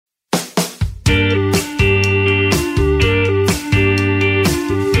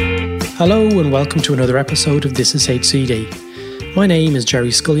Hello and welcome to another episode of This is HCD. My name is Jerry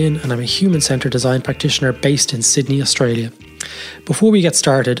Scullion and I'm a human-centred design practitioner based in Sydney, Australia. Before we get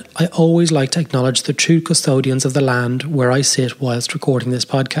started, I always like to acknowledge the true custodians of the land where I sit whilst recording this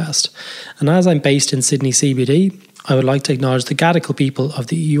podcast. And as I'm based in Sydney CBD, I would like to acknowledge the Gadigal people of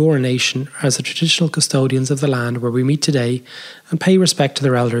the Eora Nation as the traditional custodians of the land where we meet today and pay respect to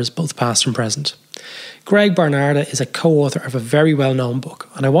their elders, both past and present. Greg Bernarda is a co-author of a very well-known book,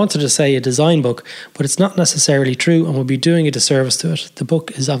 and I wanted to say a design book, but it's not necessarily true and would be doing a disservice to it. The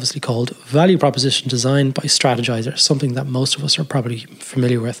book is obviously called Value Proposition Design by Strategizer, something that most of us are probably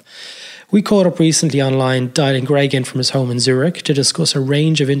familiar with. We caught up recently online, dialing Greg in from his home in Zurich to discuss a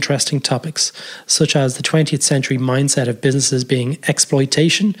range of interesting topics, such as the 20th century mindset of businesses being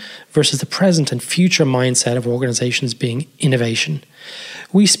exploitation versus the present and future mindset of organisations being innovation.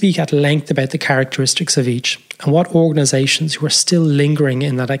 We speak at length about the characteristics of each and what organisations who are still lingering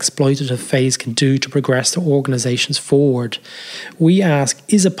in that exploitative phase can do to progress their organisations forward. We ask,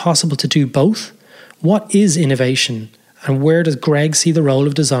 is it possible to do both? What is innovation? And where does Greg see the role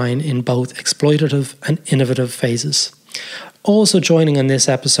of design in both exploitative and innovative phases? Also joining on this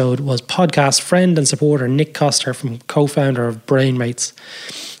episode was podcast friend and supporter Nick Coster, co-founder of Brainmates.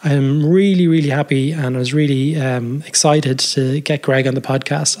 I'm really happy and I was really excited to get Greg on the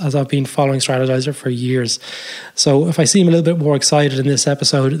podcast, as I've been following Strategizer for years. So if I seem a little bit more excited in this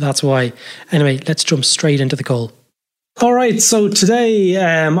episode, that's why. Anyway, let's jump straight into the call. All right, so today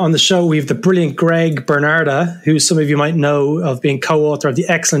on the show we have the brilliant Greg Bernarda, who some of you might know of being co-author of the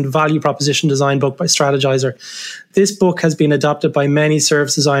excellent Value Proposition Design book by Strategizer. This book has been adopted by many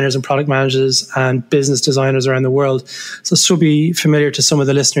service designers and product managers and business designers around the world, so this will be familiar to some of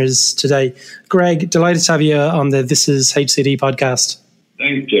the listeners today. Greg, delighted to have you on the This is HCD podcast.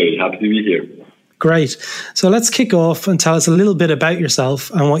 Thanks, Jerry. Happy to be here. Great. So let's kick off and tell us a little bit about yourself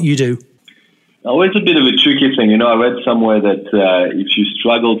and what you do. Always a bit of a tricky thing. I read somewhere that if you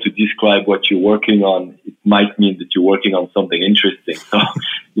struggle to describe what you're working on, it might mean that you're working on something interesting. So,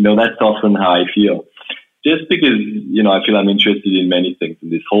 that's often how I feel. Just because, I feel I'm interested in many things.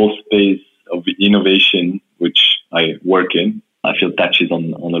 In this whole space of innovation, which I work in, I feel touches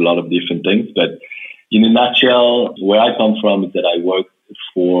on a lot of different things. But in a nutshell, where I come from is that I worked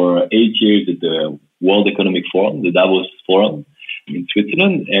for 8 years at the World Economic Forum, the Davos Forum, in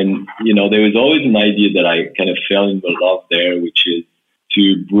Switzerland. And, there was always an idea that I kind of fell in love there, which is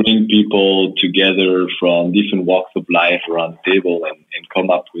to bring people together from different walks of life around the table and come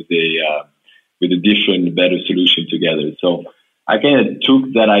up with a different, better solution together. So I kind of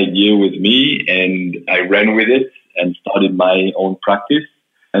took that idea with me and I ran with it and started my own practice.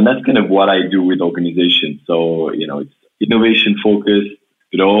 And that's kind of what I do with organizations. So, it's innovation focused,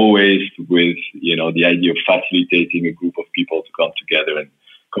 but always with, the idea of facilitating a group of people to come together and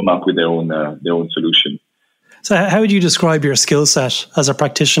come up with their own solution. So how would you describe your skill set as a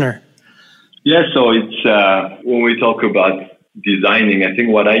practitioner? Yeah, so it's when we talk about designing, I think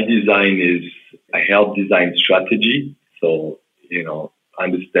what I design is I help design strategy. So,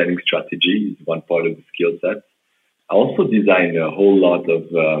 understanding strategy is one part of the skill set. I also design a whole lot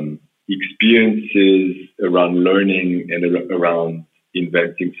of experiences around learning and around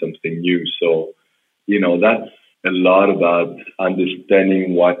inventing something new. So, that's a lot about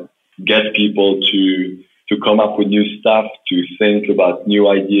understanding what gets people to come up with new stuff, to think about new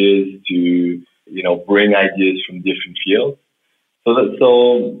ideas, to, bring ideas from different fields.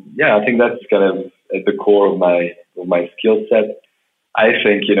 I think that's kind of at the core of my skill set. I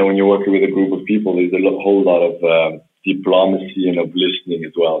think, when you're working with a group of people, there's a whole lot of diplomacy and of listening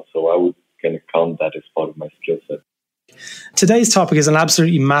as well. So I would kind of count that as part of my skill set. Today's topic is an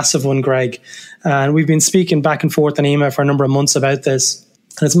absolutely massive one, Greg. And we've been speaking back and forth on email for a number of months about this.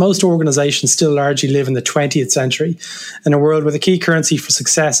 And as most organizations still largely live in the 20th century, in a world where the key currency for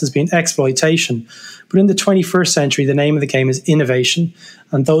success has been exploitation. But in the 21st century, the name of the game is innovation.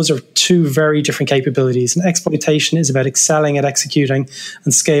 And those are two very different capabilities. And exploitation is about excelling at executing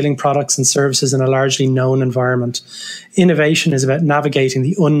and scaling products and services in a largely known environment. Innovation is about navigating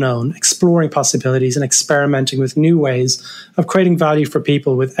the unknown, exploring possibilities, and experimenting with new ways of creating value for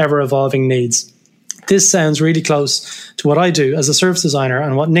people with ever-evolving needs. This sounds really close to what I do as a service designer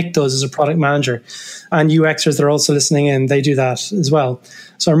and what Nick does as a product manager. And UXers that are also listening in, they do that as well.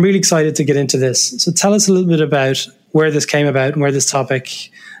 So I'm really excited to get into this. So tell us a little bit about where this came about and where this topic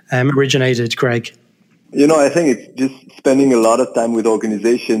originated, Greg. I think it's just spending a lot of time with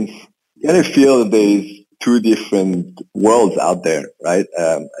organizations. You kind of feel that there's two different worlds out there, right?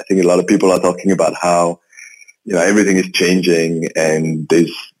 I think a lot of people are talking about how, everything is changing and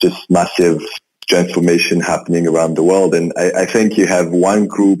there's just massive transformation happening around the world. And I think you have one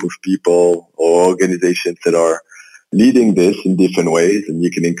group of people or organizations that are leading this in different ways, and you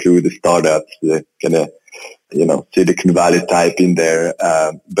can include the startups, the kind of, Silicon Valley type in there.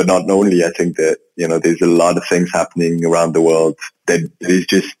 But not only, I think that, there's a lot of things happening around the world that is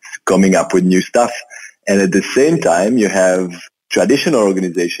just coming up with new stuff. And at the same time, you have traditional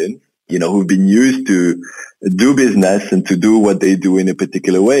organizations, who've been used to do business and to do what they do in a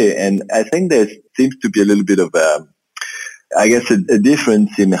particular way. And I think there seems to be a little bit of a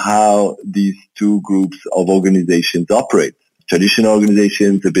difference in how these two groups of organizations operate. Traditional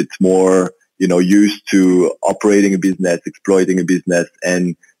organizations a bit more, used to operating a business, exploiting a business,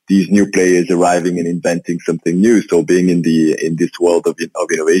 and these new players arriving and inventing something new. So being in this world of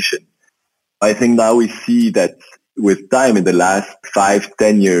innovation. I think now we see that with time in the last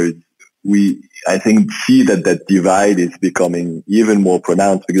 5-10 years, we see that divide is becoming even more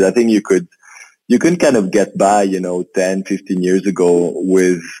pronounced, because I think you can kind of get by, 10, 15 years ago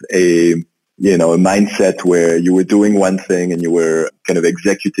with a mindset where you were doing one thing and you were kind of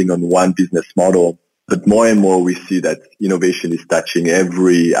executing on one business model. But more and more we see that innovation is touching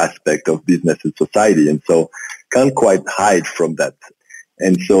every aspect of business and society. And so can't quite hide from that.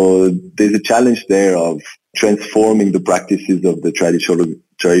 And so there's a challenge there of transforming the practices of the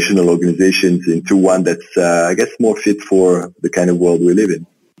traditional organizations into one that's, more fit for the kind of world we live in.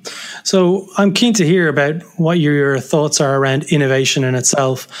 So I'm keen to hear about what your thoughts are around innovation in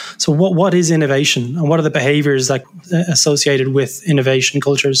itself. So what is innovation, and what are the behaviors that associated with innovation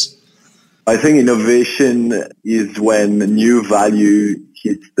cultures? I think innovation is when new value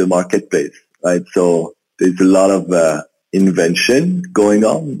hits the marketplace, right? So there's a lot of invention going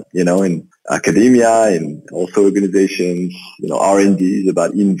on, in academia and also organizations. R&D is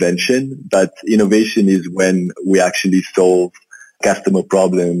about invention, but innovation is when we actually solve customer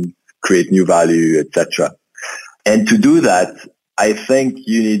problems, create new value, etc. And to do that, I think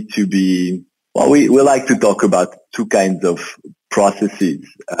you need to be, we like to talk about two kinds of processes,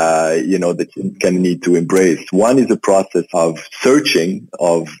 that you can need to embrace. One is a process of searching,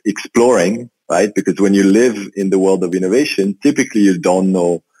 of exploring, right? Because when you live in the world of innovation, typically you don't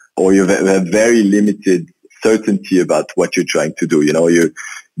know, or you have very limited certainty about what you're trying to do. You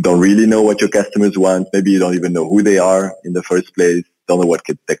don't really know what your customers want. Maybe you don't even know who they are in the first place. Don't know what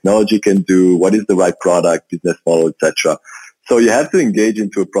technology can do, what is the right product, business model, etc. So you have to engage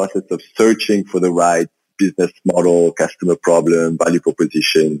into a process of searching for the right business model, customer problem, value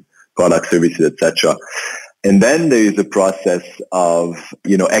proposition, product, services, etc. And then there is a process of,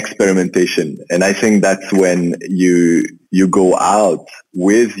 experimentation. And I think that's when you go out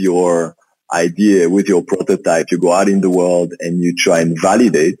with your idea, with your prototype, you go out in the world and you try and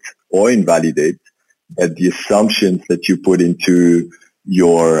validate or invalidate that the assumptions that you put into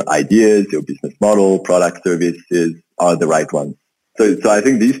your ideas, your business model, product, services are the right ones. So I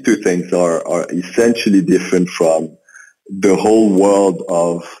think these two things are essentially different from the whole world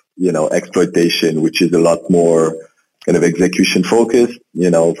of, exploitation, which is a lot more kind of execution focused,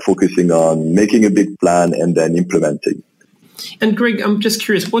 focusing on making a big plan and then implementing. And Greg, I'm just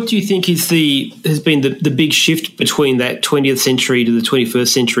curious, what do you think has been the big shift between that 20th century to the 21st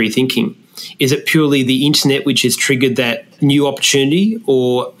century thinking? Is it purely the internet which has triggered that new opportunity,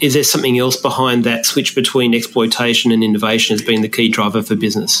 or is there something else behind that switch between exploitation and innovation as being the key driver for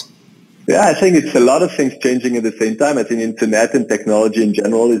business? Yeah, I think it's a lot of things changing at the same time. I think internet and technology in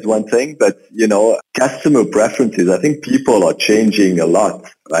general is one thing, but, customer preferences, I think people are changing a lot,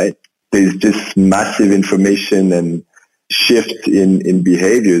 right? There's just massive information and shift in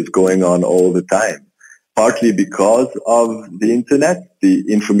behaviors going on all the time, partly because of the internet. The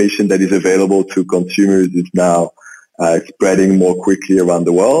information that is available to consumers is now spreading more quickly around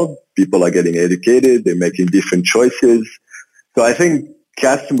the world. People are getting educated. They're making different choices. So I think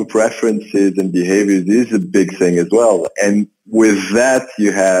customer preferences and behaviors is a big thing as well. And with that,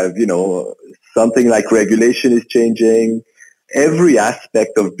 you have, something like regulation is changing. Every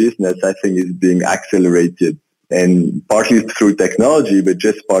aspect of business, I think, is being accelerated, and partly through technology, but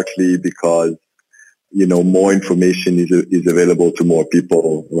just partly because, more information is available to more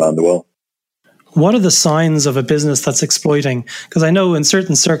people around the world. What are the signs of a business that's exploiting? Because I know in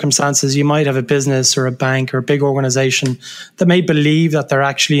certain circumstances, you might have a business or a bank or a big organization that may believe that they're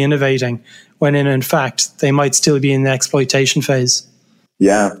actually innovating when in fact, they might still be in the exploitation phase.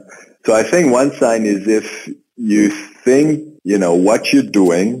 Yeah. So I think one sign is if you think, what you're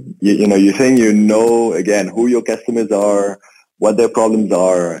doing, you think again, who your customers are, what their problems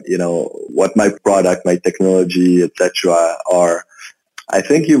are, what my product, my technology, etc. are. I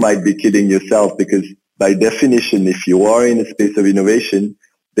think you might be kidding yourself, because by definition, if you are in a space of innovation,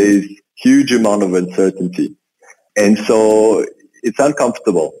 there's huge amount of uncertainty. And so it's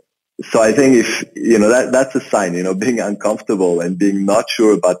uncomfortable. So I think if, that's a sign, being uncomfortable and being not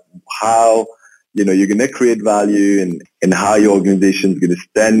sure about how, you're going to create value and how your organization is going to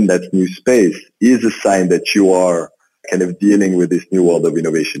stand in that new space is a sign that you are kind of dealing with this new world of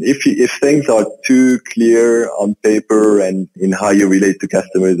innovation. If things are too clear on paper and in how you relate to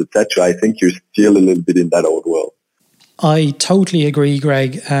customers, etc., I think you're still a little bit in that old world. I totally agree,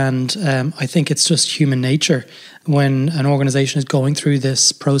 Greg, and I think it's just human nature when an organization is going through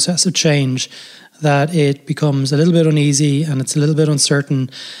this process of change that it becomes a little bit uneasy and it's a little bit uncertain,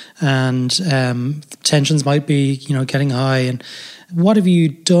 and tensions might be, getting high. And what have you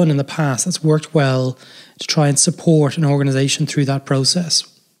done in the past that's worked well to try and support an organization through that process?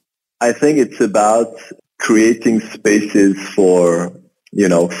 I think it's about creating spaces for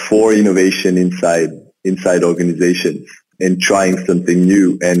innovation inside organizations and trying something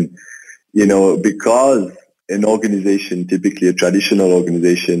new. And, because an organization, typically a traditional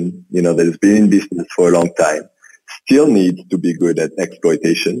organization, that has been in business for a long time, still needs to be good at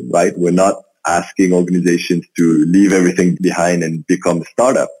exploitation, right? We're not asking organizations to leave everything behind and become a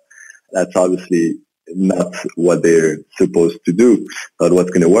startup. That's obviously not what they're supposed to do, not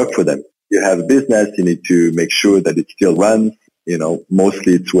what's going to work for them. You have a business, you need to make sure that it still runs.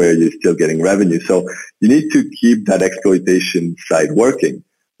 Mostly it's where you're still getting revenue. So you need to keep that exploitation side working.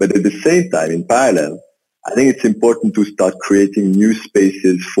 But at the same time, in parallel, I think it's important to start creating new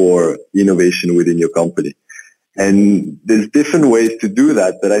spaces for innovation within your company. And there's different ways to do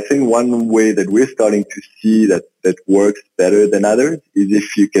that, but I think one way that we're starting to see that works better than others is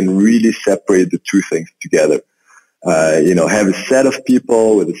if you can really separate the two things together. Have a set of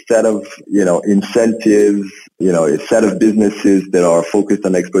people with a set of, incentives, a set of businesses that are focused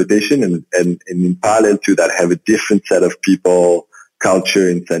on exploitation, and in parallel to that, have a different set of people, culture,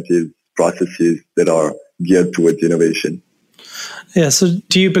 incentives, processes that are geared towards innovation. Yeah, so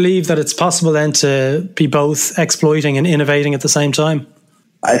do you believe that it's possible then to be both exploiting and innovating at the same time?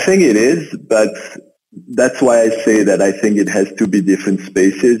 I think it is, but that's why I say that I think it has to be different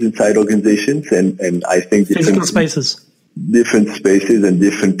spaces inside organizations, and I think physical spaces. Different spaces and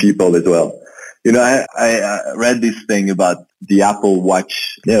different people as well. I read this thing about the Apple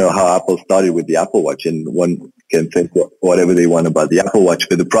Watch, how Apple started with the Apple Watch, and one can think whatever they want about the Apple Watch,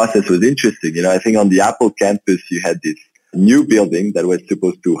 but the process was interesting. I think on the Apple campus, you had this new building that was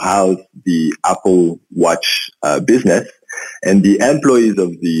supposed to house the Apple Watch business, and the employees of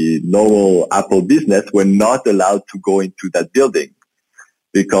the normal Apple business were not allowed to go into that building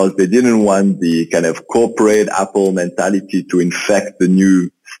because they didn't want the kind of corporate Apple mentality to infect the new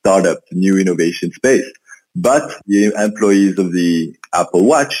startup, the new innovation space. But the employees of the Apple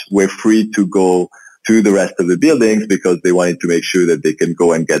Watch were free to go to the rest of the buildings because they wanted to make sure that they can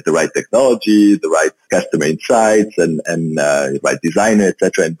go and get the right technology, the right customer insights, and right designer,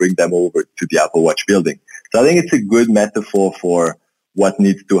 etc., and bring them over to the Apple Watch building. So I think it's a good metaphor for what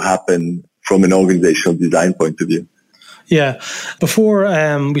needs to happen from an organizational design point of view. Yeah. Before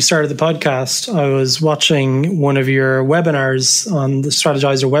we started the podcast, I was watching one of your webinars on the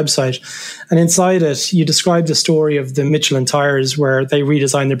Strategizer website. And inside it, you described the story of the Michelin tires where they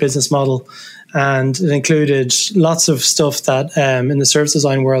redesigned their business model. And it included lots of stuff that in the service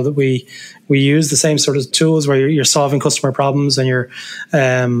design world that we use, the same sort of tools where you're solving customer problems and you're,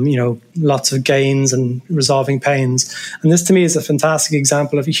 lots of gains and resolving pains. And this to me is a fantastic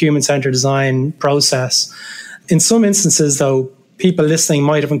example of a human-centered design process. In some instances, though, people listening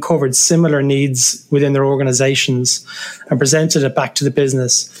might have uncovered similar needs within their organizations and presented it back to the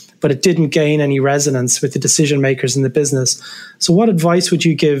business, but it didn't gain any resonance with the decision makers in the business. So what advice would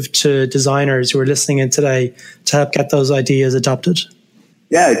you give to designers who are listening in today to help get those ideas adopted?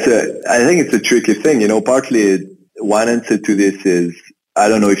 Yeah, I think it's a tricky thing. Partly one answer to this is, I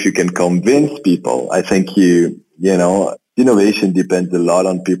don't know if you can convince people. I think innovation depends a lot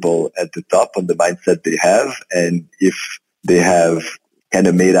on people at the top, on the mindset they have, and if they have kind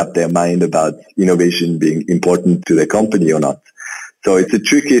of made up their mind about innovation being important to their company or not. So it's a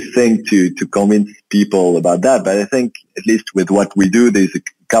tricky thing to convince people about that. But I think, at least with what we do, there's a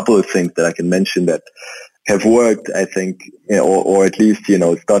couple of things that I can mention that have worked, I think, or at least,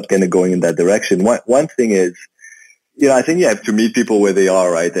 start kind of going in that direction. One thing is, I think you have to meet people where they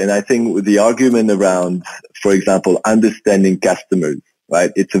are, right? And I think the argument around, for example, understanding customers,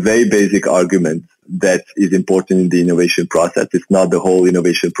 right? It's a very basic argument that is important in the innovation process. It's not the whole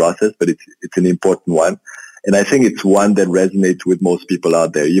innovation process, but it's an important one. And I think it's one that resonates with most people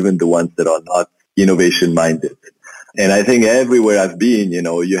out there, even the ones that are not innovation-minded. And I think everywhere I've been,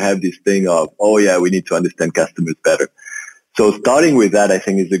 you have this thing of, oh yeah, we need to understand customers better. So starting with that, I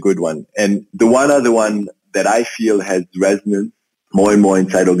think, is a good one. And the one other one that I feel has resonance more and more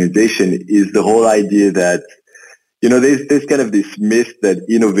inside organization is the whole idea that, there's kind of this myth that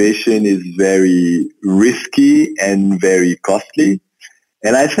innovation is very risky and very costly.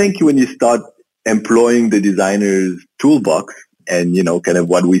 And I think when you start employing the designer's toolbox and, kind of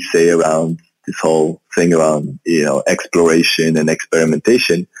what we say around this whole thing around, exploration and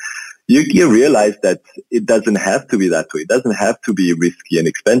experimentation, you realize that it doesn't have to be that way. It doesn't have to be risky and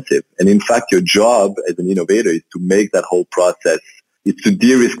expensive. And in fact, your job as an innovator is to make that whole process, is to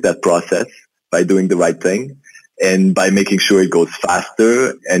de-risk that process by doing the right thing and by making sure it goes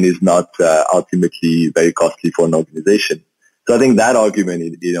faster and is not ultimately very costly for an organization. So I think that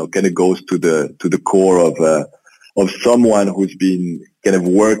argument, kind of goes to the core of someone who's been kind of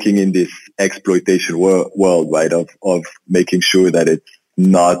working in this exploitation world, right? Of making sure that it's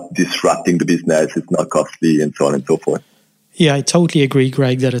not disrupting the business, it's not costly, and so on and so forth. Yeah, I totally agree,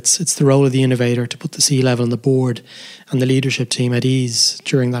 Greg, that it's the role of the innovator to put the C-level and the board and the leadership team at ease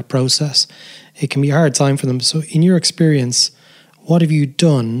during that process. It can be a hard time for them. So in your experience, what have you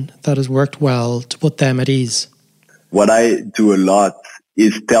done that has worked well to put them at ease? What I do a lot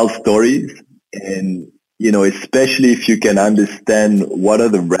is tell stories, and especially if you can understand what are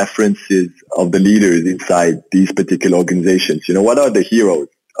the references of the leaders inside these particular organizations. What are the heroes?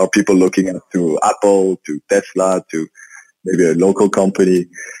 Are people looking up to Apple, to Tesla, to maybe a local company?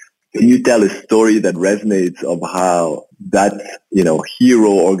 Can you tell a story that resonates of how that,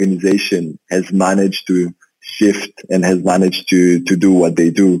 hero organization has managed to shift and has managed to do what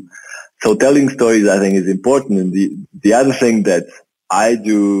they do? So telling stories, I think, is important. And the other thing that I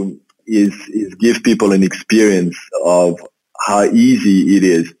do is give people an experience of how easy it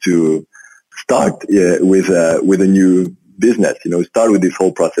is to start with a new business. Start with this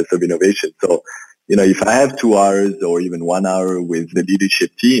whole process of innovation. So, if I have 2 hours or even 1 hour with the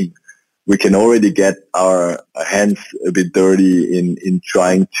leadership team, we can already get our hands a bit dirty in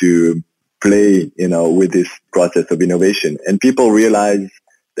trying to play, with this process of innovation. And people realize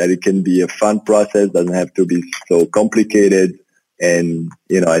that it can be a fun process, doesn't have to be so complicated. And,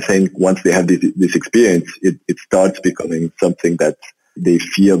 I think once they have this experience, it starts becoming something that they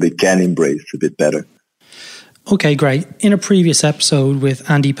feel they can embrace a bit better. Okay, great. In a previous episode with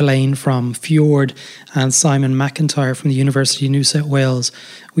Andy Pillane from Fjord and Simon McIntyre from the University of New South Wales,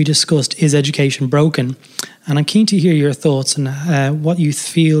 we discussed Is Education Broken? And I'm keen to hear your thoughts on what you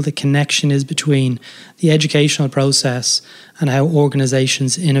feel the connection is between the educational process and how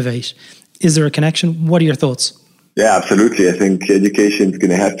organisations innovate. Is there a connection? What are your thoughts? Yeah, absolutely. I think education is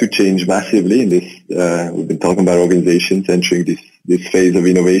going to have to change massively in this. We've been talking about organizations entering this phase of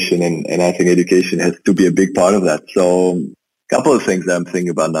innovation, and I think education has to be a big part of that. So a couple of things that I'm thinking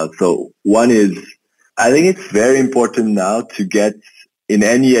about now. So one is, I think it's very important now to get in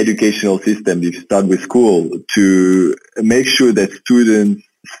any educational system, if you start with school, to make sure that students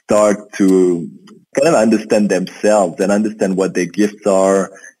start to kind of understand themselves and understand what their gifts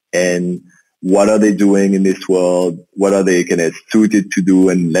are and what are they doing in this world, what are they kind of suited to do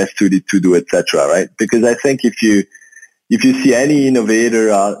and less suited to do, etc. Right? Because I think if you see any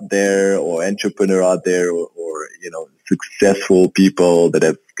innovator out there or entrepreneur out there or successful people that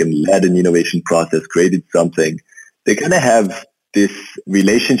have led an innovation process, created something, they kind of have this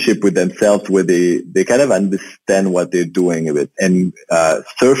relationship with themselves where they kind of understand what they're doing a bit, and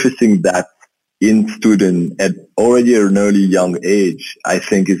surfacing that in student at already an early young age, I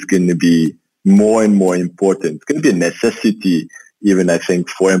think is going to be more and more important. It's going to be a necessity, even I think,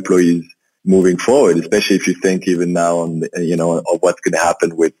 for employees moving forward, especially if you think even now on of what's going to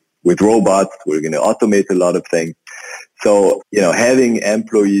happen with robots. We're going to automate a lot of things. So, having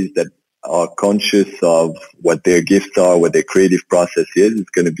employees that are conscious of what their gifts are, what their creative process is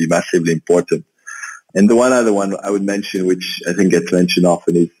going to be massively important. And the one other one I would mention, which I think gets mentioned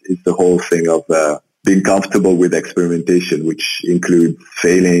often, is the whole thing of being comfortable with experimentation, which includes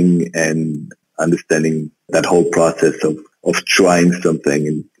failing and understanding that whole process of trying something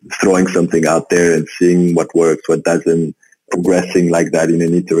and throwing something out there and seeing what works, what doesn't, progressing like that in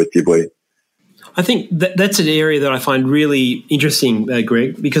an iterative way. I think that's an area that I find really interesting,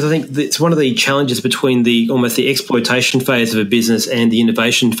 Greg, because I think it's one of the challenges between almost the exploitation phase of a business and the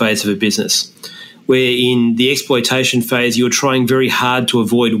innovation phase of a business, where in the exploitation phase, you're trying very hard to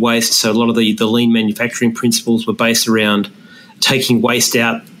avoid waste. So a lot of the lean manufacturing principles were based around taking waste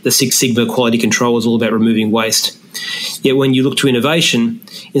out. The Six Sigma quality control is all about removing waste. Yet when you look to innovation,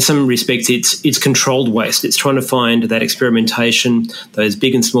 in some respects, it's controlled waste. It's trying to find that experimentation, those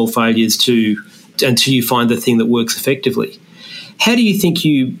big and small failures until you find the thing that works effectively. How do you think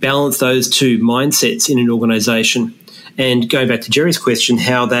you balance those two mindsets in an organisation? And going back to Jerry's question,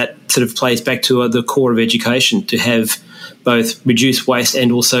 how that sort of plays back to the core of education, to have both reduce waste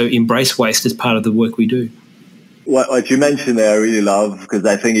and also embrace waste as part of the work we do. What you mentioned there I really love, because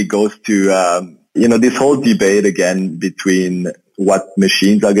I think it goes to, this whole debate again between what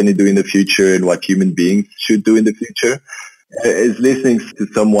machines are going to do in the future and what human beings should do in the future. Is listening to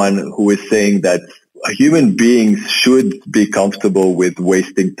someone who is saying that human beings should be comfortable with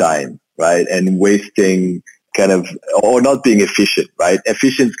wasting time, right? And wasting or not being efficient, right?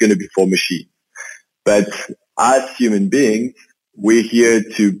 Efficient is going to be for machines. But as human beings, we're here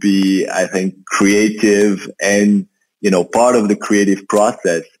to be, I think, creative, and, part of the creative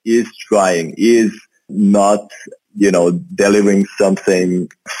process is not, delivering something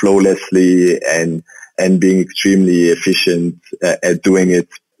flawlessly and being extremely efficient at doing it.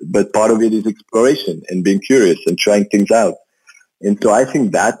 But part of it is exploration and being curious and trying things out. And so I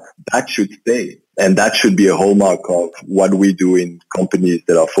think that should stay. And that should be a hallmark of what we do in companies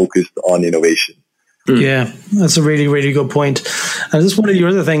that are focused on innovation. Yeah, that's a really, really good point. And just one of the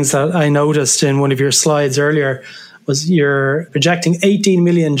other things that I noticed in one of your slides earlier was you're projecting 18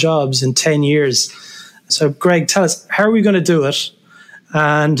 million jobs in 10 years. So, Greg, tell us, how are we going to do it?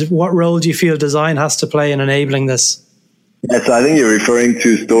 And what role do you feel design has to play in enabling this? Yeah, so I think you're referring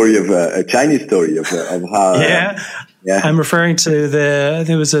to a Chinese story of how... Yeah, I'm referring to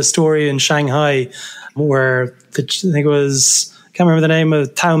there was a story in Shanghai where I think it was, I can't remember the name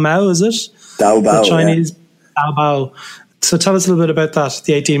of Tao Mao, is it? Taobao, the Chinese Taobao. So tell us a little bit about that,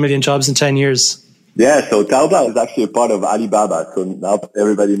 the 18 million jobs in 10 years. Yeah, so Taobao is actually a part of Alibaba. So now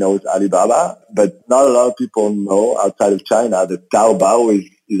everybody knows Alibaba, but not a lot of people know outside of China that Taobao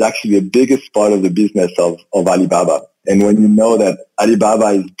is actually the biggest part of the business of Alibaba. And when you know that Alibaba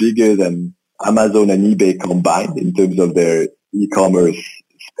is bigger than Amazon and eBay combined in terms of their e-commerce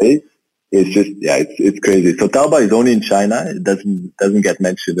space, it's just, it's crazy. So Taobao is only in China. It doesn't get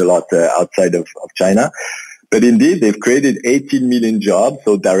mentioned a lot outside of China. But indeed, they've created 18 million jobs,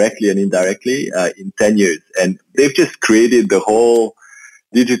 so directly and indirectly, in 10 years. And they've just created the whole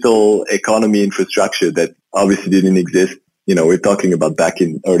digital economy infrastructure that obviously didn't exist. We're talking about back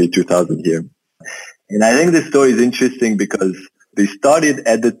in early 2000 here. And I think this story is interesting because they started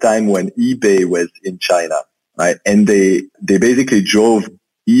at the time when eBay was in China, right? And they basically drove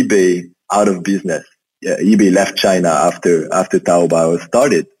eBay out of business. Yeah, eBay left China after Taobao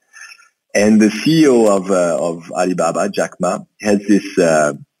started. And the CEO of Alibaba, Jack Ma, has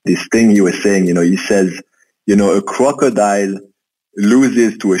this thing he was saying. He says, a crocodile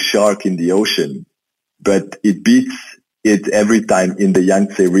loses to a shark in the ocean, but it beats it every time in the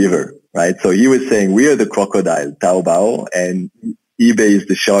Yangtze River, right? So he was saying, we are the crocodile, Taobao, and eBay is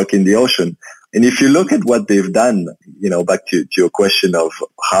the shark in the ocean. And if you look at what they've done, back to your question of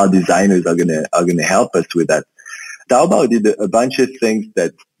how designers are gonna help us with that, Taobao did a bunch of things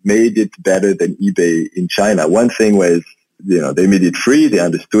that made it better than eBay in China. One thing was, they made it free. They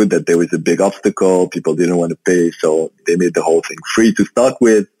understood that there was a big obstacle. People didn't want to pay, so they made the whole thing free to start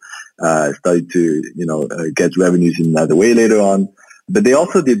with. Started to, get revenues in another way later on. But they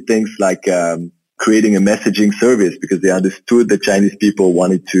also did things like creating a messaging service because they understood that Chinese people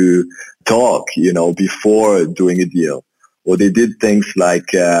wanted to talk, before doing a deal. Or they did things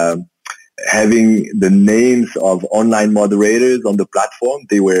like having the names of online moderators on the platform.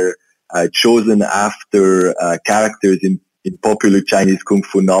 They were chosen after characters in popular Chinese kung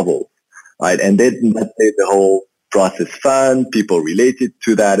fu novels, right? And that made the whole process fun. People related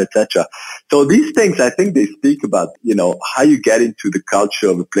to that, etc. So these things, I think they speak about, how you get into the culture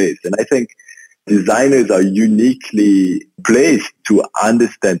of a place. And I think designers are uniquely placed to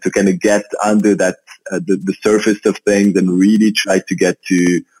understand, to kind of get under that, the surface of things and really try to get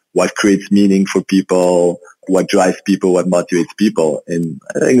to what creates meaning for people, what drives people, what motivates people. And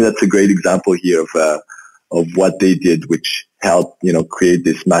I think that's a great example here of what they did, which helped, create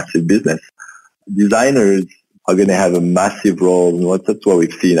this massive business. Designers are going to have a massive role. That's what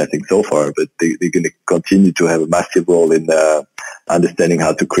we've seen, I think, so far, but they're going to continue to have a massive role in understanding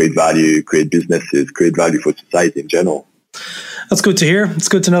how to create value, create businesses, create value for society in general. That's good to hear. It's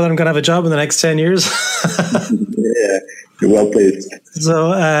good to know that I'm going to have a job in the next 10 years. Yeah, you're well placed.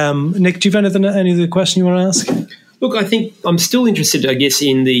 So, Nick, do you have any other question you want to ask? Look, I think I'm still interested, I guess,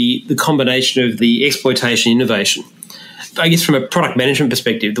 in the combination of the exploitation and innovation. I guess from a product management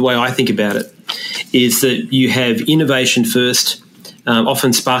perspective, the way I think about it is that you have innovation first,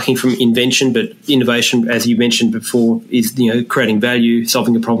 often sparking from invention, but innovation, as you mentioned before, is creating value,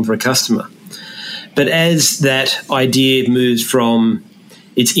 solving a problem for a customer. But as that idea moves from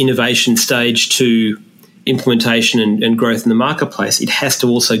its innovation stage to implementation and growth in the marketplace, it has to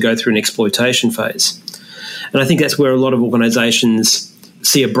also go through an exploitation phase. And I think that's where a lot of organisations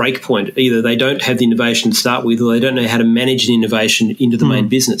see a break point. Either they don't have the innovation to start with, or they don't know how to manage the innovation into the main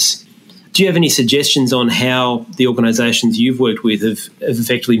business. Do you have any suggestions on how the organisations you've worked with have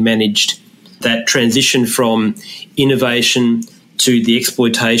effectively managed that transition from innovation to the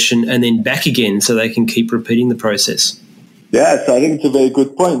exploitation and then back again so they can keep repeating the process? Yeah, so I think it's a very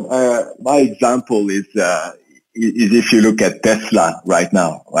good point. My example is if you look at Tesla right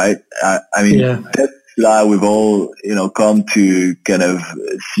now, right? Tesla, we've all, come to kind of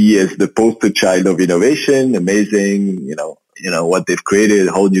see as the poster child of innovation, amazing, what they've created,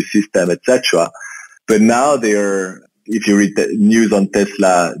 a whole new system, etc. But now if you read the news on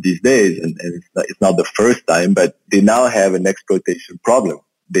Tesla these days, and it's not the first time, but they now have an exploitation problem.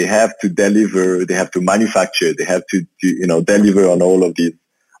 They have to deliver, they have to manufacture, they have to deliver on all of these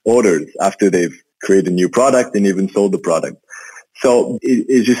orders after they've created a new product and even sold the product. So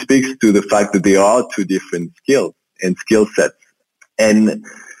it just speaks to the fact that there are two different skills and skill sets. And,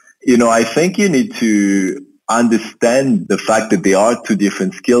 I think you need to understand the fact that there are two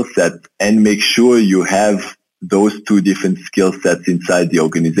different skill sets and make sure you have those two different skill sets inside the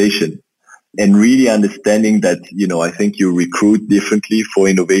organization. And really understanding that, I think you recruit differently for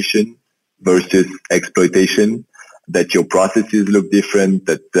innovation versus exploitation, that your processes look different,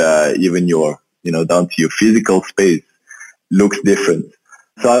 that even your, down to your physical space looks different.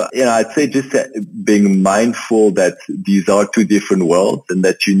 So, I'd say just being mindful that these are two different worlds and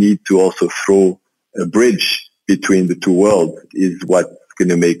that you need to also throw a bridge between the two worlds is what's going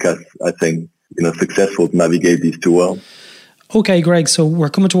to make us, I think, successful to navigate these two worlds. Okay, Greg, so we're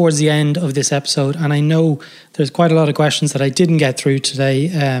coming towards the end of this episode, and I know there's quite a lot of questions that I didn't get through today,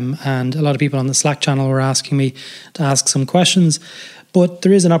 and a lot of people on the Slack channel were asking me to ask some questions, but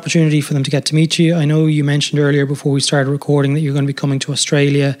there is an opportunity for them to get to meet you. I know you mentioned earlier before we started recording that you're going to be coming to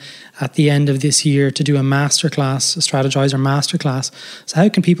Australia at the end of this year to do a masterclass, a Strategizer masterclass. So how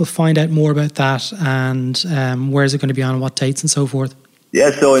can people find out more about that, and where is it going to be on, what dates and so forth?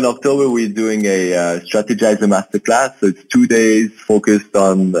 Yeah, so in October, we're doing a Strategizer Masterclass. So it's 2 days focused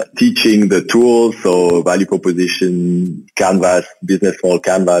on teaching the tools, so value proposition, canvas, business model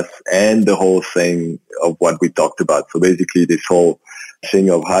canvas, and the whole thing of what we talked about. So basically this whole thing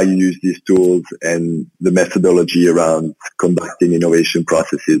of how you use these tools and the methodology around conducting innovation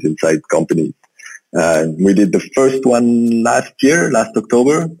processes inside companies. We did the first one last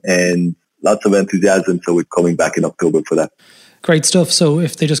October, and lots of enthusiasm. So we're coming back in October for that. Great stuff. So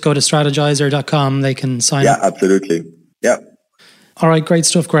if they just go to strategizer.com, they can sign up. Yeah, absolutely. Yeah. All right, great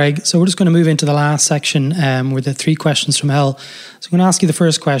stuff, Greg. So we're just going to move into the last section with the 3 questions from hell. So I'm going to ask you the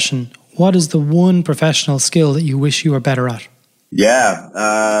first question. What is the one professional skill that you wish you were better at? Yeah,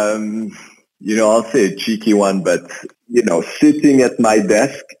 I'll say a cheeky one, but, sitting at my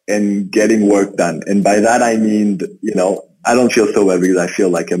desk and getting work done. And by that, I mean, I don't feel so well because I feel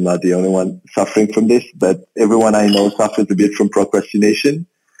like I'm not the only one suffering from this, but everyone I know suffers a bit from procrastination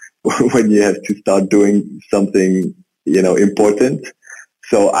when you have to start doing something, important.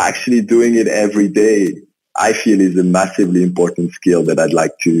 So actually doing it every day, I feel is a massively important skill that I'd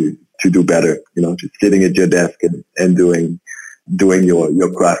like to do better, just sitting at your desk and doing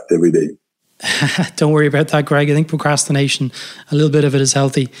your craft every day. Don't worry about that, Greg. I think procrastination, a little bit of it is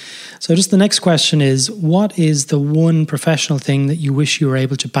healthy. So just the next question is, what is the one professional thing that you wish you were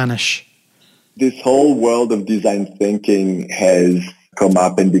able to banish? This whole world of design thinking has come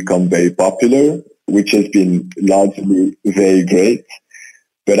up and become very popular, which has been largely very great.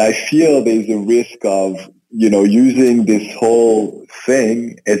 But I feel there's a risk of, using this whole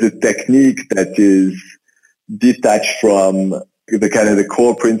thing as a technique that is detached from the kind of the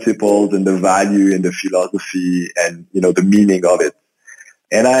core principles and the value and the philosophy and, the meaning of it.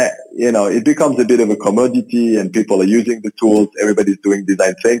 And it becomes a bit of a commodity and people are using the tools. Everybody's doing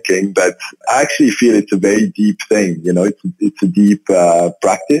design thinking, but I actually feel it's a very deep thing. It's a deep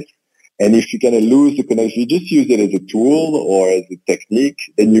practice. And if you're going to lose the connection, you just use it as a tool or as a technique,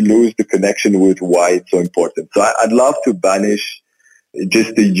 then you lose the connection with why it's so important. So I'd love to banish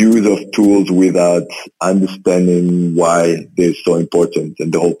just the use of tools without understanding why they're so important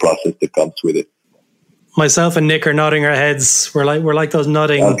and the whole process that comes with it. Myself and Nick are nodding our heads. We're like those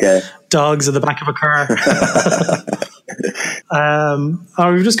nodding dogs at the back of a car.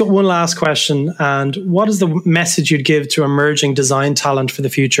 We've just got one last question. And what is the message you'd give to emerging design talent for the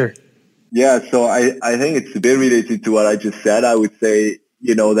future? Yeah, so I think it's a bit related to what I just said. I would say,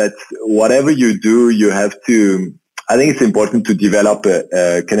 that whatever you do, you have to, I think it's important to develop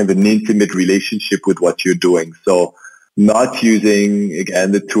a kind of an intimate relationship with what you're doing. So not using,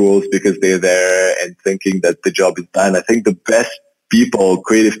 again, the tools because they're there and thinking that the job is done. I think the best people,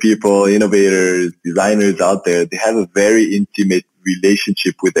 creative people, innovators, designers out there, they have a very intimate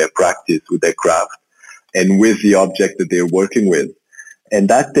relationship with their practice, with their craft, and with the object that they're working with. And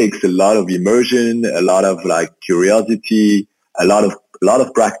that takes a lot of immersion, a lot of like curiosity, a lot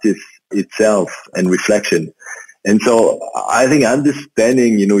of practice itself and reflection. And so I think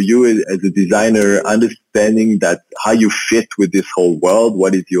understanding, you as a designer, understanding that how you fit with this whole world,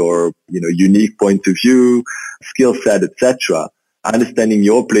 what is your, unique point of view, skill set, etc. Understanding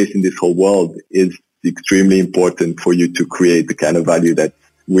your place in this whole world is extremely important for you to create the kind of value that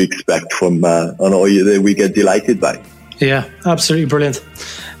we expect from, that we get delighted by. Yeah, absolutely brilliant.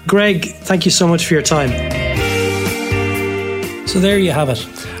 Greg, thank you so much for your time. So there you have it.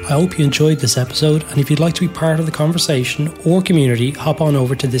 I hope you enjoyed this episode, and if you'd like to be part of the conversation or community, hop on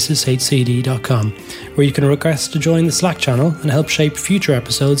over to thisishcd.com, where you can request to join the Slack channel and help shape future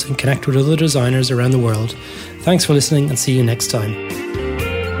episodes and connect with other designers around the world. Thanks for listening, and see you next time.